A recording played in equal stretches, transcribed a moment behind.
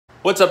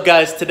What's up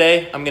guys?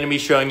 Today I'm going to be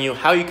showing you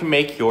how you can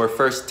make your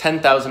first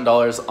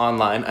 $10,000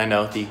 online. I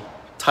know, the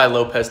Ty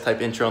Lopez type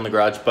intro in the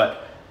garage,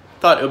 but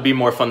thought it would be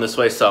more fun this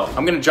way. So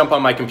I'm going to jump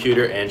on my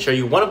computer and show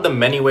you one of the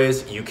many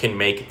ways you can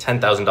make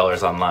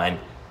 $10,000 online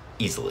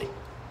easily.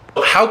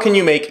 How can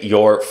you make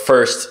your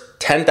first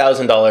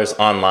 $10,000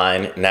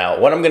 online?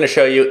 Now, what I'm going to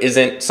show you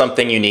isn't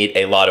something you need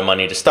a lot of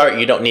money to start.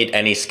 You don't need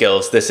any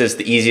skills. This is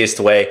the easiest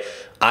way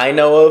I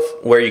know of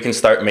where you can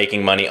start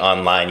making money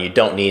online. You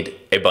don't need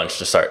a bunch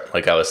to start,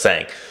 like I was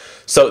saying.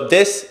 So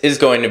this is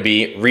going to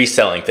be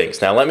reselling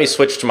things. Now let me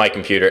switch to my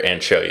computer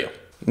and show you.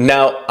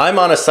 Now I'm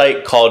on a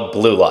site called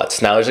Blue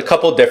Lots. Now there's a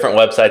couple different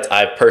websites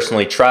I've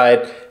personally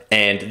tried,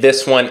 and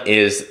this one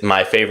is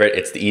my favorite.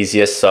 It's the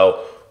easiest.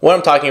 So what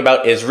I'm talking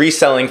about is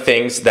reselling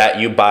things that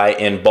you buy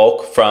in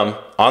bulk from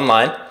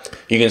online.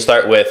 You can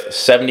start with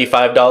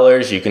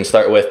 $75, you can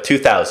start with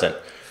 $2,000,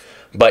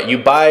 but you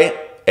buy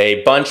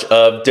a bunch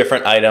of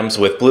different items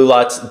with Blue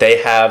Lots.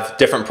 They have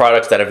different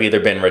products that have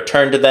either been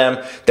returned to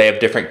them, they have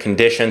different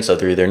conditions, so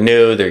they're either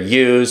new, they're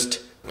used.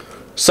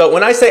 So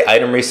when I say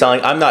item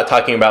reselling, I'm not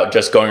talking about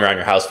just going around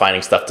your house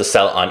finding stuff to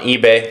sell on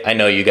eBay. I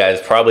know you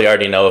guys probably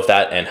already know of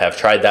that and have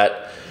tried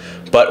that.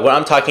 But what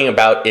I'm talking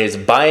about is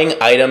buying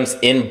items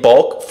in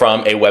bulk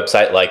from a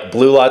website like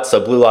Blue Lots. So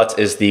Blue Lots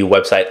is the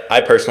website I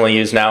personally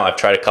use now. I've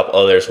tried a couple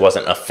others,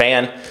 wasn't a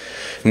fan.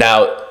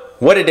 Now,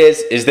 what it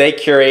is they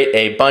curate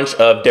a bunch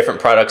of different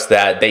products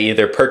that they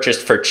either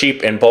purchased for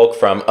cheap in bulk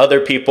from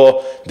other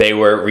people, they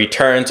were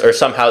returns, or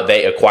somehow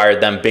they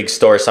acquired them. Big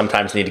stores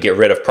sometimes need to get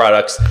rid of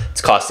products.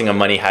 It's costing them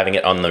money having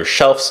it on their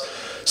shelves.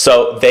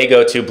 So they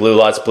go to Blue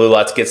Lots. Blue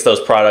Lots gets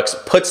those products,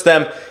 puts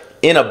them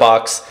in a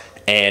box,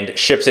 and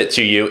ships it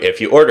to you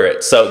if you order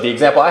it. So the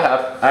example I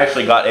have, I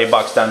actually got a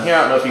box down here. I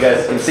don't know if you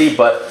guys can see,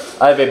 but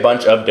I have a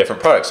bunch of different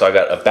products. So I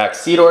got a back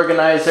seat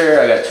organizer,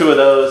 I got 2 of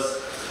those.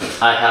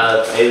 I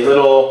have a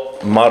little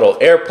model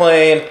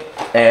airplane,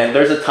 and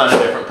there's a ton of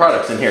different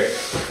products in here.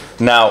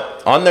 Now,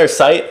 on their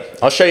site,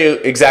 I'll show you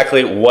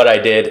exactly what I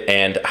did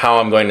and how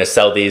I'm going to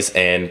sell these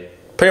and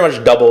pretty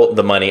much double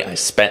the money I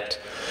spent.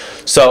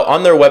 So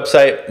on their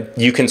website,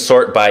 you can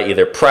sort by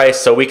either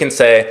price. So we can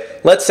say,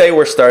 let's say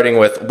we're starting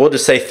with, we'll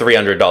just say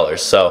 $300.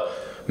 So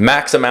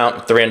max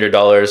amount,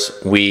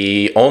 $300.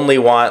 We only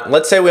want,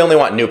 let's say we only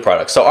want new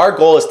products. So our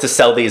goal is to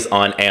sell these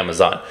on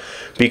Amazon,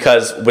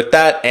 because with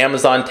that,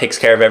 Amazon takes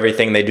care of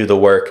everything. They do the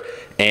work,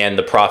 and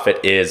the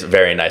profit is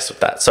very nice with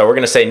that. So we're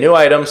going to say new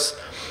items,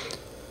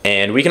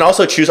 and we can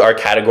also choose our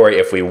category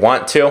if we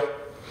want to.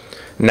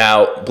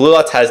 Now, Blue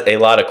Lots has a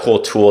lot of cool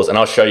tools, and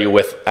I'll show you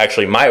with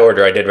actually my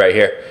order I did right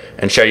here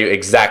and show you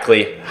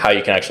exactly how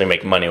you can actually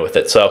make money with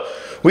it. So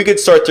we could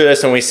sort through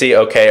this and we see,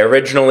 okay,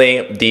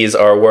 originally these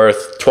are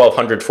worth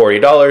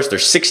 $1,240.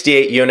 There's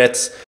 68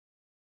 units.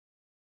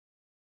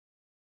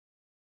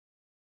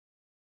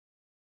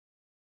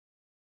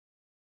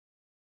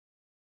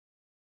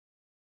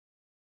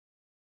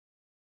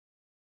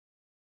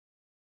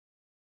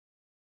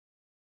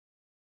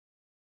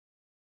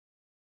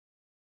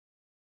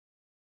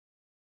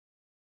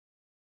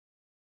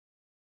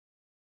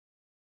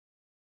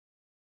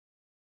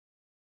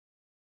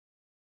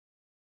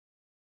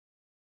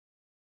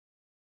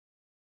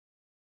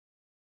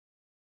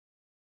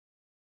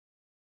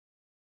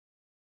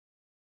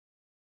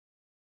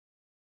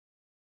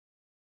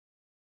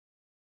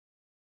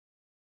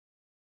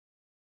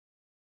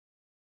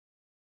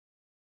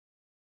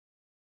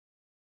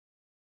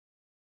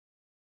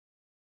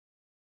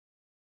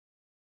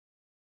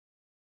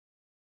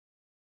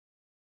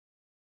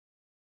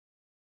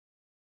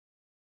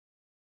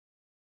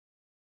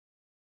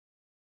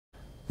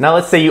 Now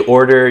let's say you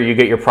order, you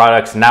get your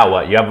products, now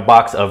what? You have a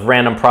box of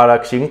random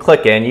products, you can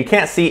click in, you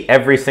can't see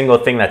every single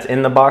thing that's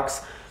in the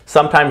box.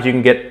 Sometimes you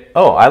can get,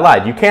 oh, I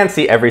lied, you can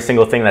see every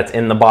single thing that's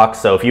in the box,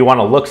 so if you want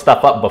to look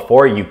stuff up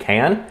before, you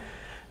can.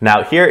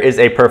 Now here is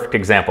a perfect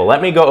example.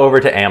 Let me go over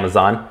to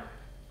Amazon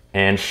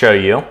and show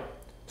you.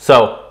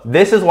 So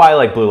this is why I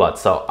like Blue Lots.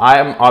 So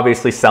I'm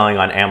obviously selling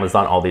on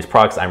Amazon all these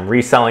products, I'm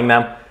reselling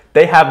them.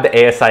 They have the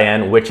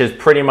ASIN, which is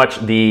pretty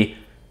much the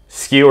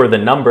SKU or the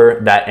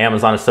number that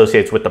Amazon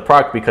associates with the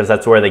product, because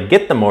that's where they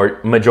get the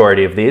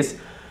majority of these.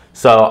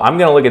 So I'm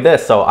gonna look at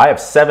this. So I have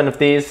 7 of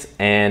these,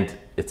 and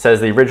it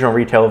says the original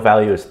retail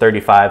value is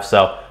 $35.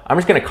 So I'm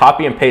just gonna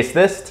copy and paste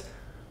this.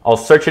 I'll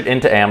search it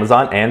into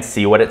Amazon and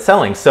see what it's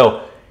selling.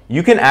 So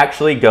you can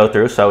actually go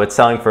through, so it's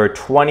selling for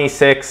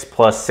 $26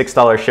 plus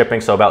 $6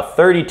 shipping, so about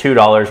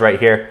 $32 right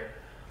here.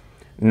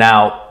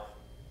 Now,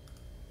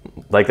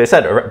 like they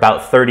said,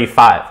 about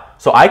 $35.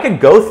 So I could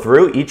go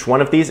through each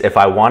one of these if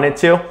I wanted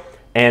to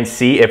and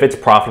see if it's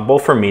profitable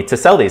for me to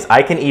sell these.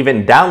 I can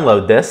even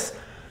download this.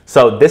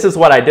 So this is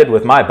what I did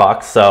with my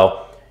box.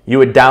 So you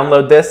would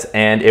download this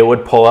and it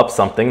would pull up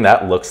something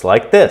that looks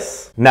like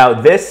this. Now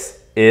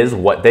this is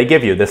what they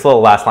give you, this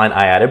little last line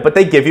I added, but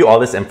they give you all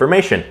this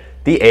information,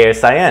 the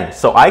ASIN.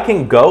 So I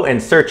can go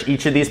and search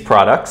each of these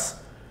products.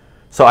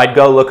 So I'd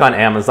go look on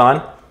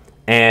Amazon,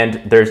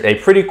 and there's a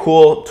pretty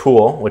cool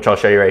tool, which I'll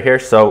show you right here.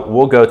 So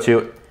we'll go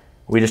to,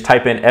 we just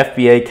type in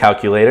FBA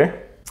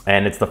calculator,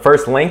 and it's the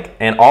first link,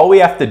 and all we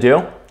have to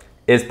do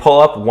is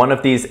pull up one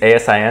of these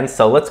ASINs.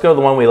 So let's go to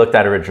the one we looked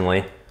at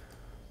originally.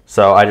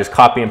 So I just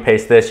copy and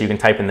paste this. You can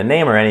type in the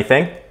name or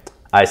anything.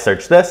 I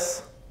search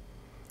this,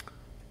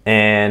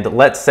 and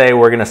let's say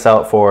we're gonna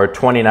sell it for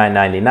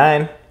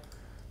 $29.99.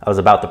 That was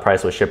about the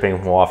price with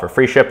shipping. We'll offer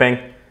free shipping,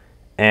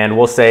 and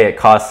we'll say it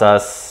costs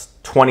us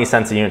 20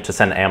 cents a unit to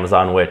send to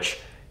Amazon, which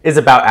is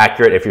about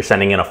accurate. If you're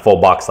sending in a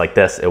full box like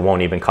this, it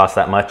won't even cost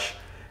that much.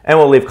 And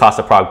we'll leave cost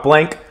of product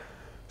blank.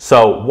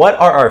 So what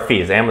are our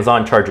fees?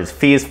 Amazon charges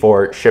fees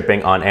for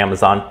shipping on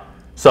Amazon.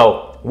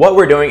 So what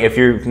we're doing, if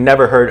you've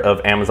never heard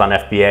of Amazon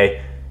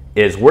FBA,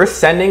 is we're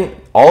sending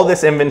all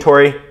this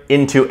inventory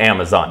into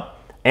Amazon.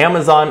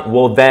 Amazon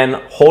will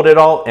then hold it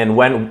all, and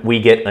when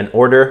we get an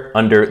order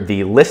under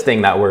the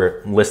listing that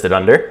we're listed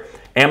under,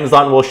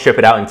 Amazon will ship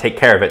it out and take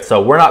care of it. So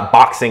we're not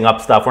boxing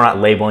up stuff, we're not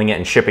labeling it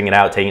and shipping it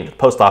out, taking it to the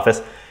post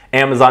office.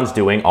 Amazon's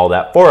doing all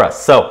that for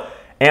us. So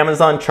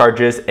Amazon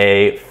charges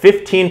a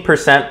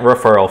 15%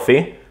 referral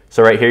fee.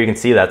 So right here you can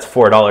see that's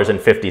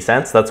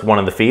 $4.50. That's one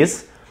of the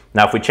fees.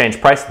 Now if we change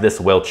price, this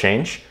will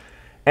change.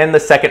 And the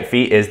second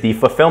fee is the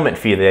fulfillment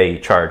fee they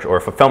charge, or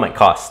fulfillment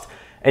cost.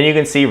 And you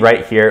can see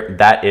right here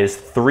that is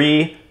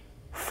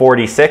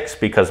 $3.46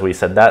 because we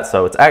said that.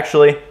 So it's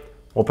actually,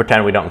 we'll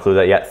pretend we don't include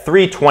that yet,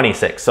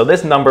 $3.26. So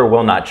this number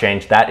will not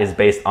change. That is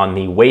based on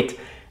the weight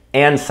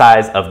and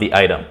size of the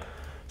item.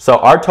 So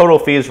our total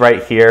fees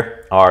right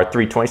here are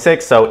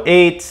 $3.26, so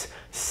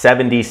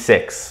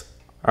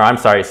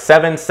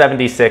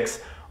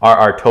 $7.76 are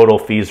our total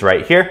fees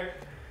right here.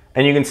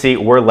 And you can see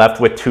we're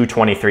left with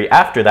 $2.23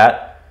 after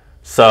that.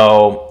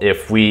 So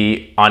if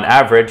we, on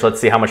average,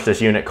 let's see how much this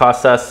unit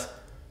costs us.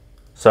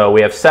 So we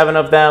have 7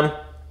 of them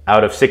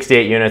out of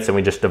 68 units, and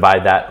we just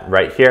divide that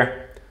right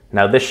here.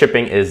 Now this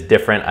shipping is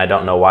different. I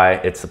don't know why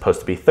it's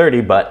supposed to be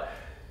 30, but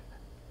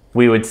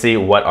we would see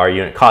what our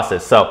unit cost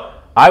is. So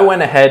I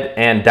went ahead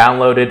and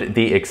downloaded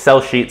the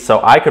Excel sheet so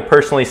I could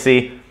personally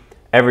see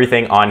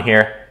everything on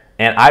here,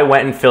 and I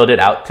went and filled it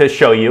out to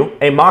show you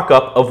a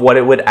mock-up of what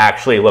it would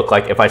actually look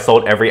like if I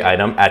sold every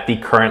item at the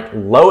current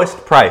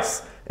lowest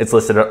price it's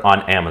listed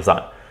on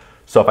Amazon.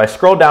 So if I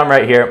scroll down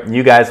right here,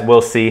 you guys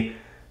will see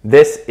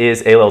this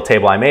is a little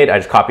table I made. I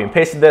just copy and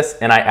pasted this,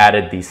 and I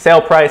added the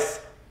sale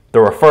price, the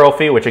referral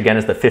fee, which again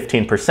is the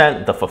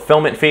 15%, the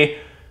fulfillment fee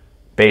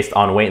based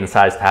on weight and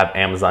size to have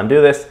Amazon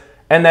do this,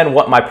 and then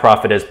what my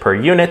profit is per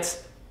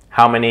unit,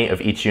 how many of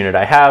each unit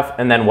I have,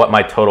 and then what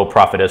my total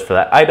profit is for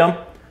that item.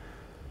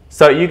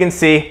 So you can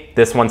see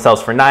this one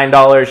sells for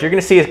 $9. You're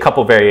gonna see a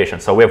couple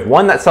variations. So we have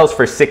one that sells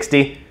for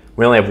 $60.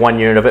 We only have one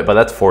unit of it, but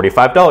that's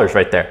 $45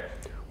 right there.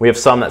 We have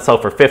some that sell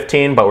for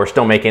 $15, but we're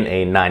still making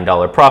a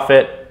 $9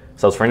 profit.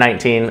 Sells for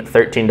 $19,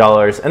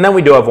 $13. And then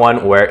we do have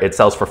one where it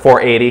sells for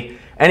 $4.80.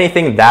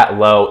 Anything that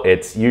low,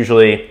 it's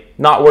usually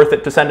not worth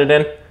it to send it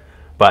in,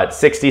 but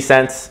 60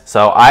 cents.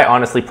 So I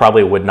honestly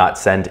probably would not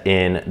send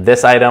in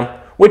this item,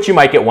 which you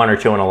might get 1 or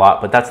 2 in a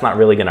lot, but that's not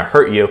really gonna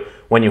hurt you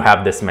when you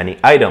have this many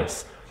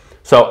items.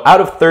 So out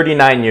of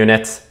 39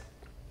 units,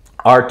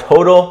 our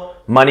total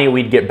money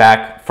we'd get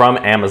back from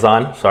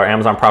Amazon, so our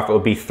Amazon profit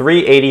would be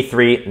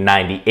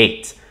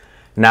 $383.98.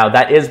 Now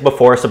that is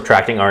before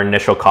subtracting our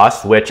initial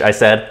cost, which I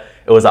said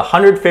it was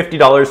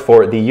 $150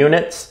 for the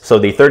units. So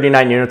the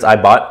 39 units I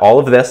bought, all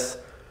of this,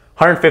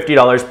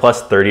 $150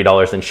 plus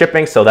 $30 in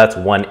shipping, so that's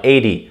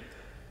 $180.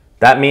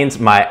 That means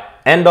my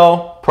end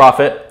all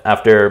profit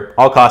after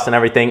all costs and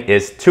everything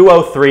is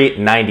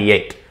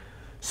 $203.98.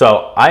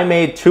 So I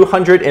made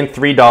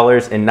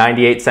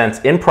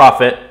 $203.98 in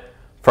profit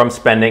from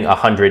spending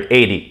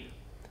 $180.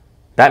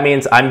 That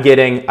means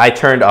I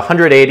turned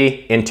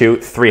 $180 into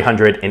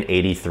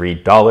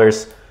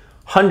 $383,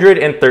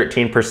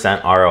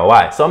 113%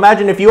 ROI. So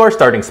imagine if you are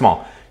starting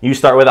small, you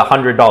start with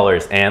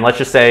 $100 and let's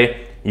just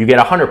say you get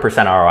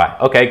 100% ROI.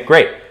 Okay,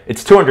 great.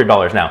 It's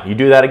 $200 now. You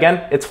do that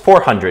again, it's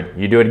 $400.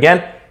 You do it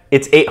again,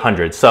 it's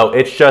 $800. So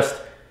it just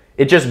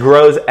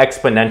grows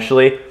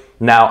exponentially.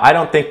 Now, I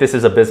don't think this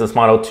is a business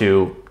model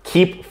to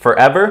keep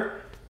forever.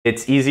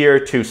 It's easier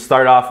to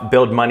start off,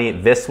 build money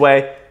this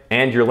way,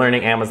 and you're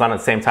learning Amazon at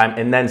the same time,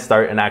 and then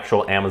start an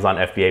actual Amazon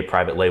FBA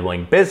private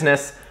labeling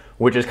business,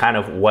 which is kind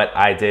of what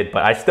I did.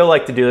 But I still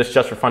like to do this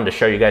just for fun to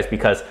show you guys,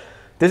 because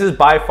this is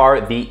by far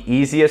the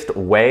easiest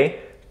way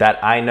that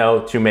I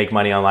know to make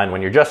money online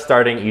when you're just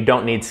starting. You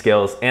don't need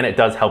skills, and it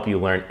does help you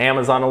learn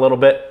Amazon a little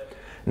bit.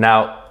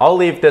 Now, I'll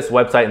leave this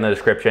website in the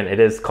description. It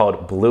is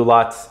called Blue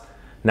Lots.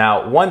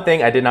 Now, one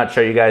thing I did not show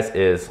you guys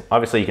is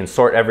obviously you can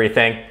sort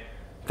everything.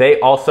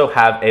 They also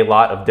have a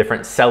lot of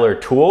different seller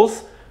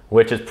tools,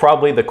 which is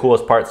probably the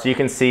coolest part. So you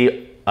can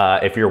see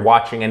if you're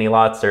watching any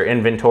lots or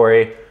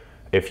inventory,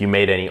 if you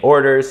made any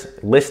orders,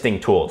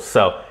 listing tools.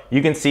 So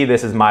you can see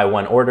this is my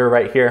one order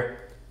right here.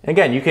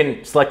 Again, you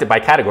can select it by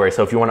category.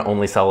 So if you want to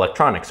only sell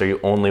electronics or you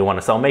only want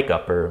to sell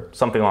makeup or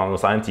something along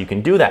those lines, you can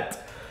do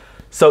that.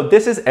 So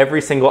this is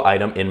every single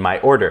item in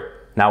my order.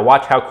 Now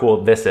watch how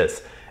cool this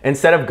is.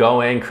 Instead of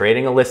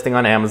creating a listing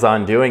on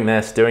Amazon, doing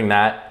this, doing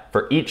that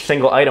for each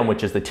single item,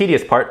 which is the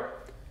tedious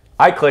part,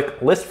 I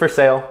click list for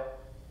sale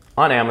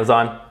on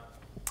Amazon,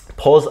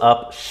 pulls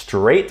up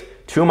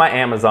straight to my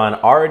Amazon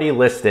already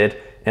listed.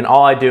 And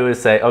all I do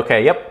is say,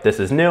 okay, yep, this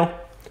is new.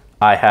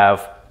 I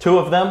have 2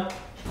 of them.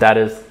 That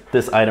is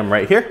this item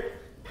right here.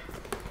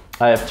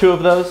 I have 2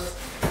 of those.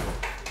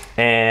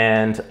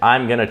 And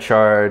I'm gonna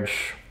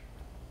charge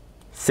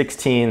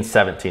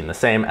 $16.17, the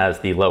same as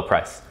the low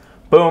price.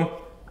 Boom,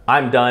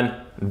 I'm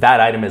done. That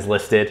item is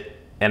listed.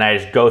 And I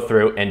just go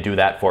through and do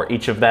that for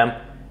each of them.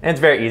 And it's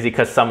very easy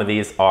because some of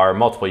these are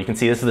multiple. You can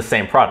see this is the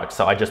same product.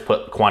 So I just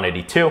put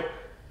quantity 2,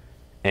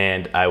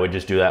 and I would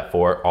just do that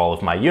for all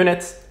of my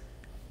units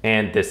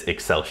and this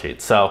Excel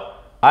sheet. So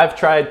I've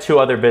tried 2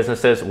 other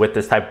businesses with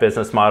this type of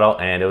business model,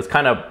 and it was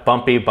kind of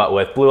bumpy, but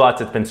with Blue Lots,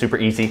 it's been super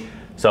easy.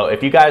 So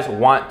if you guys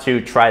want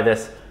to try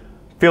this,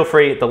 feel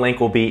free. The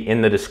link will be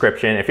in the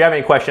description. If you have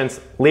any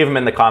questions, leave them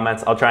in the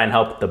comments. I'll try and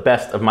help the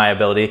best of my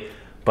ability.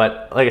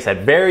 But like I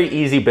said, very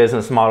easy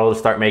business model to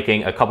start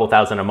making a couple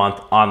thousand a month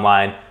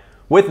online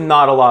with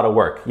not a lot of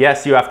work.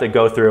 Yes, you have to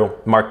go through,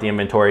 mark the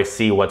inventory,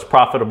 see what's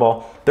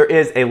profitable. There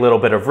is a little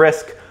bit of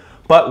risk,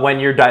 but when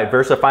you're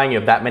diversifying, you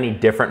have that many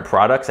different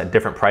products at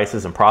different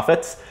prices and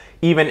profits.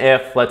 Even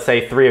if, let's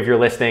say, 3 of your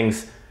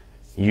listings,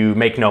 you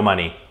make no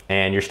money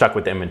and you're stuck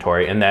with the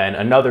inventory, and then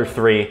another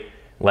 3,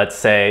 let's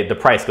say the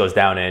price goes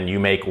down and you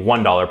make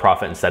 $1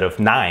 profit instead of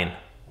 9,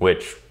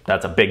 which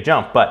that's a big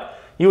jump, but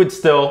you would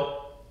still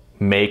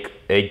make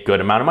a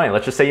good amount of money.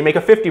 Let's just say you make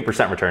a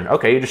 50% return.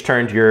 Okay, you just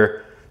turned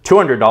your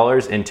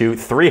 $200 into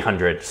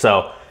 $300.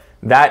 So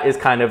that is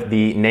kind of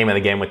the name of the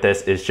game with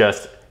this, is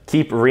just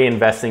keep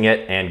reinvesting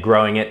it and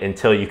growing it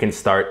until you can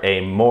start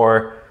a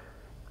more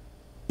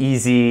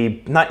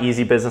easy, not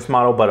easy business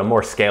model, but a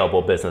more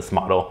scalable business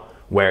model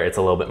where it's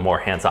a little bit more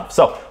hands-off.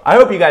 So I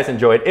hope you guys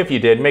enjoyed. If you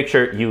did, make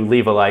sure you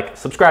leave a like,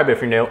 subscribe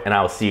if you're new, and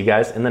I will see you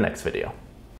guys in the next video.